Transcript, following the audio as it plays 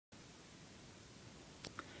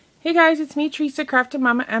Hey guys, it's me, Teresa, Crafted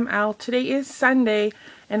Mama ML. Today is Sunday,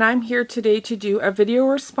 and I'm here today to do a video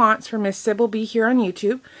response for Miss Sybil B here on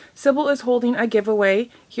YouTube. Sybil is holding a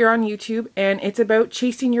giveaway here on YouTube, and it's about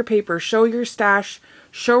chasing your paper. Show your stash,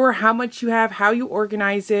 show her how much you have, how you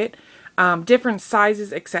organize it, different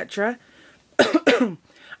sizes, etc.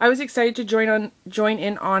 I was excited to join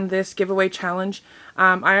in on this giveaway challenge.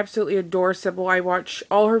 I absolutely adore Sybil. I watch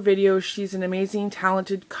all her videos. She's an amazing,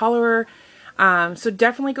 talented colorer. So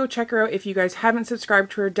definitely go check her out. If you guys haven't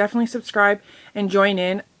subscribed to her, definitely subscribe and join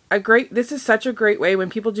in. This is such a great way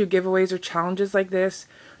when people do giveaways or challenges like this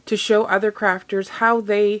to show other crafters how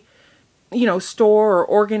they, store or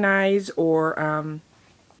organize or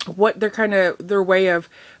what their way of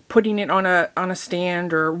putting it on a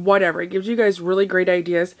stand or whatever. It gives you guys really great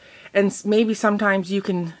ideas, and maybe sometimes you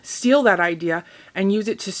can steal that idea and use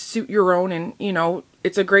it to suit your own, and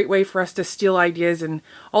it's a great way for us to steal ideas, and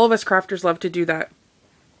all of us crafters love to do that.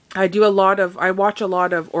 I watch a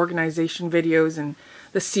lot of organization videos and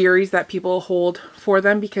the series that people hold for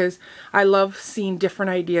them, because I love seeing different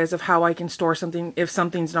ideas of how I can store something if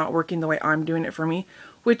something's not working the way I'm doing it for me,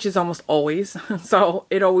 which is almost always. So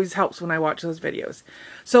it always helps when I watch those videos.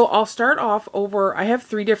 So I'll start off I have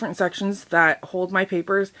 3 different sections that hold my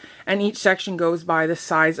papers, and each section goes by the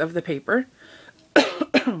size of the paper.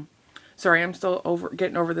 Sorry, I'm still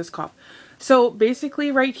getting over this cough. So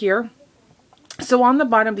basically right here, so on the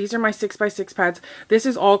bottom, these are my 6x6 pads. This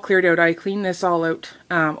is all cleared out. I cleaned this all out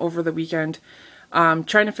over the weekend. Trying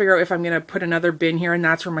to figure out if I'm going to put another bin here, and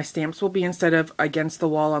that's where my stamps will be instead of against the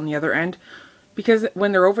wall on the other end. Because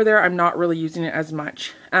when they're over there, I'm not really using it as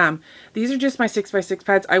much. These are just my 6x6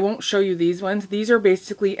 pads. I won't show you these ones. These are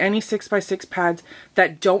basically any 6x6 pads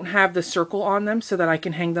that don't have the circle on them so that I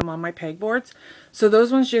can hang them on my pegboards. So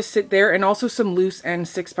those ones just sit there, and also some loose end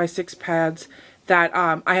 6x6 pads that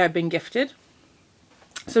I have been gifted.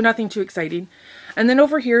 So nothing too exciting. And then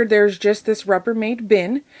over here, there's just this Rubbermaid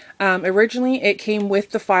bin. Originally, it came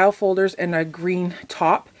with the file folders and a green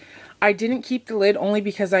top. I didn't keep the lid only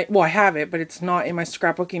because I have it, but it's not in my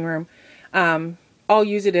scrapbooking room. I'll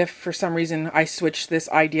use it if for some reason I switch this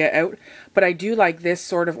idea out. But I do like this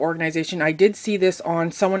sort of organization. I did see this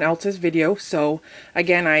on someone else's video, so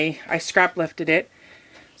again, I scrap lifted it.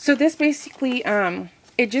 So this basically,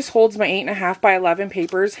 it just holds my 8.5 by 11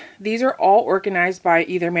 papers. These are all organized by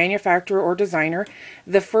either manufacturer or designer.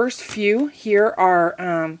 The first few here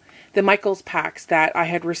are the Michaels packs that I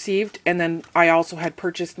had received, and then I also had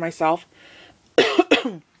purchased myself.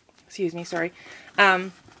 Excuse me, sorry.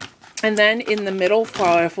 And then in the middle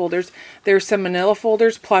file folders, there's some manila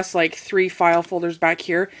folders plus like 3 file folders back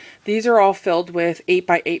here. These are all filled with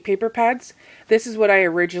 8x8 paper pads. This is what I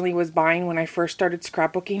originally was buying when I first started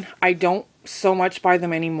scrapbooking. I don't so much buy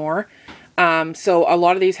them anymore. So a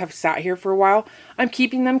lot of these have sat here for a while. I'm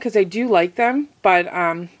keeping them because I do like them, but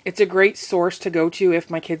it's a great source to go to if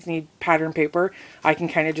my kids need pattern paper. I can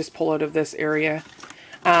kind of just pull out of this area.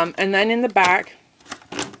 And then in the back,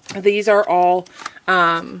 these are all,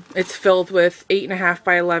 it's filled with 8.5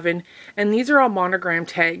 by 11, and these are all monogram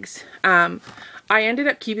tags. I ended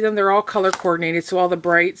up keeping them. They're all color coordinated, so all the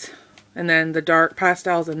brights, and then the dark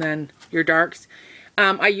pastels, and then your darks.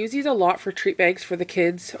 I use these a lot for treat bags for the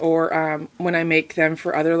kids, or when I make them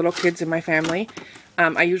for other little kids in my family.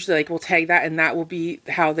 I usually will tag that, and that will be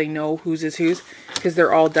how they know whose is whose, because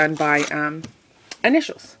they're all done by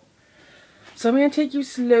initials. So I'm going to take you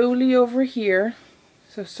slowly over here.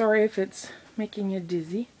 So sorry if it's making you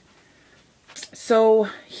dizzy. So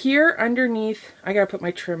here underneath, I gotta put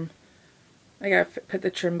my trim. I gotta put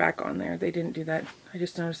the trim back on there. They didn't do that. I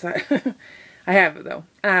just noticed that. I have it though.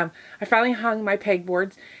 I finally hung my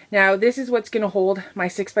pegboards. Now this is what's going to hold my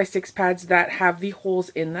 6x6 pads that have the holes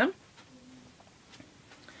in them.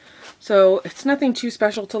 So it's nothing too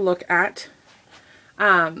special to look at.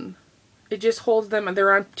 It just holds them, and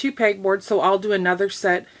they're on 2 pegboards, so I'll do another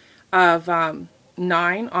set of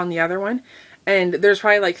 9 on the other one. And there's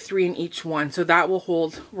probably like 3 in each one, so that will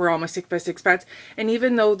hold where all my 6x6 pads. And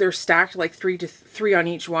even though they're stacked like 3 on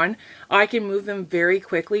each one, I can move them very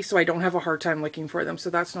quickly, so I don't have a hard time looking for them.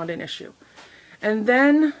 So that's not an issue. And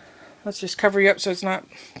then let's just cover you up so it's not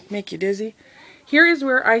make you dizzy. Here is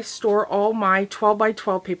where I store all my 12 by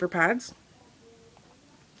 12 paper pads.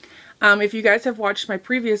 If you guys have watched my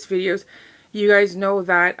previous videos, you guys know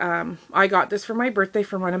that I got this for my birthday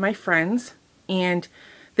from one of my friends, and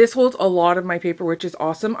this holds a lot of my paper, which is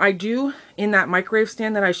awesome. I do, in that microwave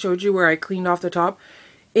stand that I showed you where I cleaned off the top,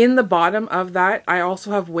 in the bottom of that, I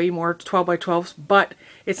also have way more 12 by 12s, but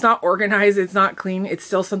it's not organized, it's not clean. It's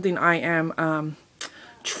still something I am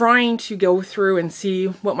trying to go through and see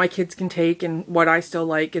what my kids can take and what I still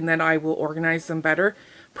like, and then I will organize them better.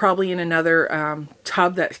 probably in another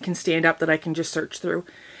tub that can stand up that I can just search through.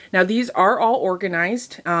 Now these are all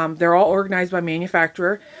organized. They're all organized by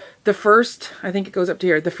manufacturer. The first, I think it goes up to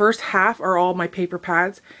here, the first half are all my paper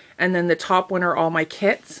pads, and then the top one are all my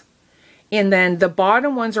kits. And then the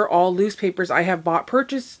bottom ones are all loose papers I have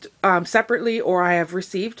purchased separately or I have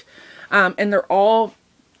received. And they're all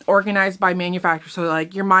organized by manufacturer. So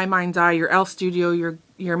like your My Mind's Eye, your Elle Studio,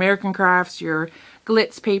 your American Crafts, your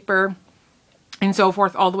Glitz paper, and so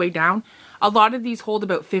forth all the way down. A lot of these hold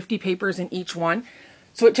about 50 papers in each one.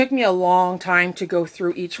 So it took me a long time to go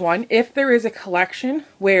through each one. If there is a collection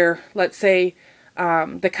where, let's say,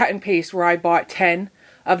 the cut and paste where I bought 10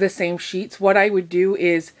 of the same sheets, what I would do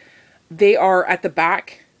is they are at the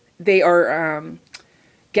back. They are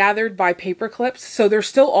gathered by paper clips. So they're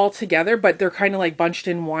still all together, but they're kind of like bunched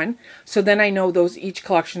in one. So then I know those each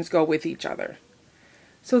collections go with each other.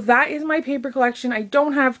 So that is my paper collection. I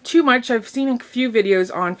don't have too much. I've seen a few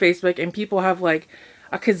videos on Facebook and people have like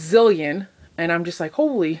a gazillion. And I'm just like,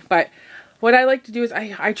 holy. But what I like to do is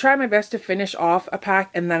I try my best to finish off a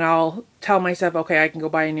pack and then I'll tell myself, okay, I can go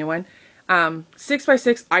buy a new one.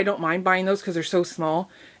 6x6, I don't mind buying those because they're so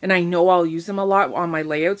small. And I know I'll use them a lot on my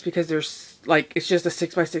layouts because there's like, it's just a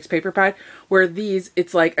 6x6 paper pad. Where these,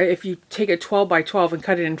 it's like if you take a 12x12 and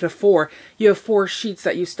cut it into 4, you have 4 sheets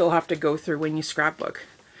that you still have to go through when you scrapbook.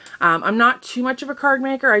 I'm not too much of a card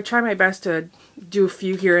maker. I try my best to do a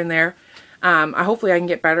few here and there. Hopefully I can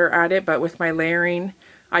get better at it, but with my layering,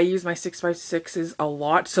 I use my 6x6s a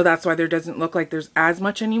lot, so that's why there doesn't look like there's as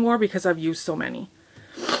much anymore because I've used so many.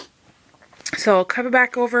 So I'll cover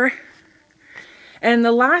back over. And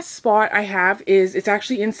the last spot I have is, it's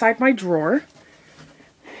actually inside my drawer.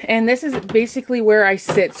 And this is basically where I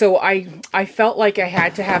sit. So I felt like I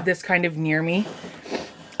had to have this kind of near me.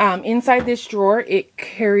 Inside this drawer, it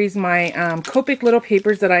carries my Copic little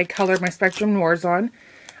papers that I colored my Spectrum Noirs on.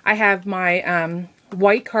 I have my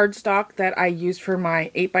white cardstock that I used for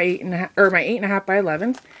my 8x8.5 or my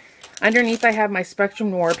 8.5x11. Underneath, I have my Spectrum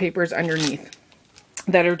Noir papers underneath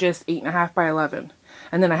that are just 8.5x11,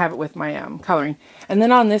 and then I have it with my coloring. And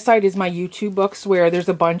then on this side is my YouTube books where there's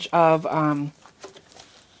a bunch of I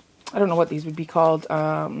don't know what these would be called,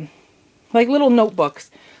 like little notebooks.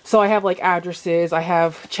 So I have like addresses, I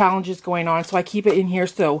have challenges going on, so I keep it in here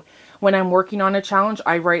so when I'm working on a challenge,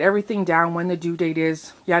 I write everything down, when the due date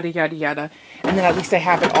is, yada, yada, yada. And then at least I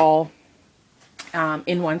have it all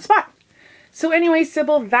in one spot. So anyway,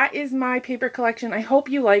 Sybil, that is my paper collection. I hope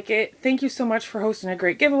you like it. Thank you so much for hosting a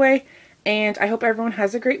great giveaway. And I hope everyone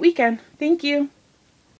has a great weekend. Thank you.